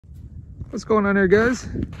What's going on here, guys?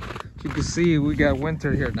 As you can see, we got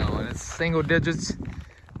winter here now, and it's single digits,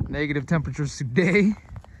 negative temperatures today.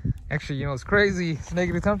 Actually, you know, it's crazy. It's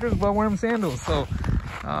negative temperatures, but I'm wearing sandals. So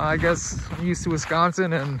I guess I'm used to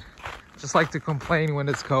Wisconsin and just like to complain when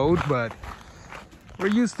it's cold, but we're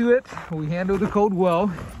used to it. We handle the cold well.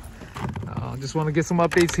 Just want to get some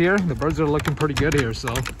updates here. The birds are looking pretty good here,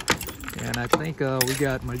 so. And I think we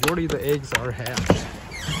got majority of the eggs are hatched.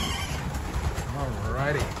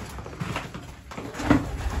 Alrighty.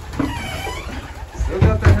 Still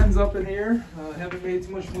got the hens up in here. Haven't made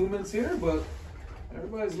too much movements here, but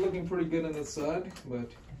everybody's looking pretty good on this side. But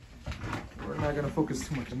we're not gonna focus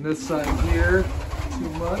too much on this side here too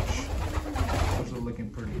much. Those are looking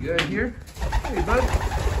pretty good here. Hey, bud.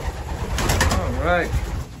 All right.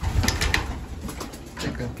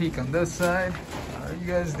 Take a peek on this side. How are you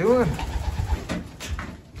guys doing?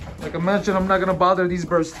 Like I mentioned, I'm not gonna bother these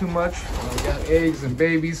birds too much. We got eggs and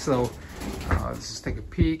babies, so let's just take a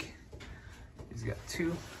peek. He's got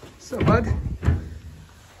two. What's up, bud?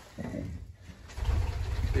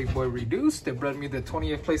 Big boy reduced. They bred me the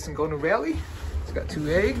 20th place in Golden Valley. It's got 2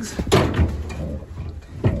 eggs.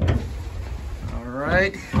 All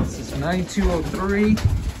right, this is 9203.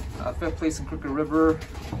 5th place in Crooked River.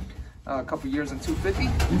 A couple years in 250.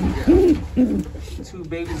 We got 2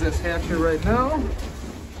 babies that's hatching right now.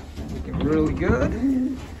 Looking really good.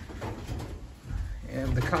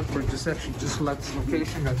 And the cockbird just left this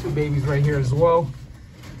location. Got 2 babies right here as well.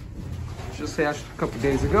 Just hatched a couple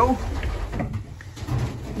days ago.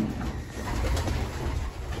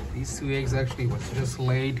 These 2 eggs actually was just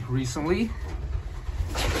laid recently.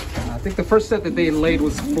 I think the first set that they laid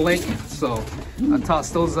was flake, so I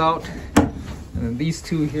tossed those out. And then these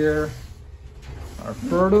 2 here are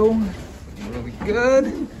fertile, looking really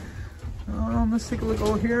good. Let's take a look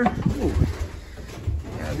over here. Ooh.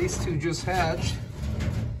 Yeah, these 2 just hatched.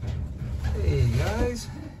 Hey guys,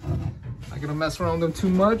 not gonna mess around them too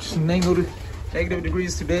much. Negative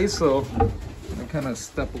degrees today, so I'm gonna kind of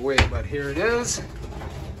step away. But here it is.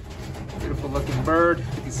 Beautiful looking bird,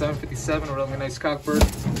 5757, really nice cockbird.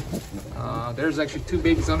 There's actually 2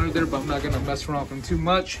 babies under there, but I'm not gonna mess around with them too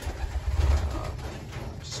much.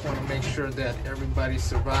 Just want to make sure that everybody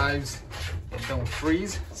survives and don't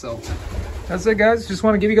freeze. So that's it, guys. Just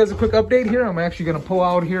want to give you guys a quick update here. I'm actually gonna pull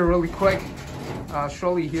out here really quick,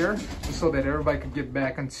 shortly here, just so that everybody can get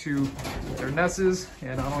back into their nests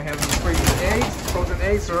and I don't have any frozen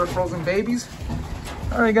eggs or frozen babies.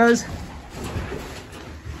 All right, guys.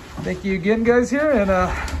 Thank you again, guys, here, and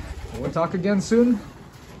we'll talk again soon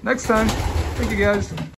next time. Thank you, guys.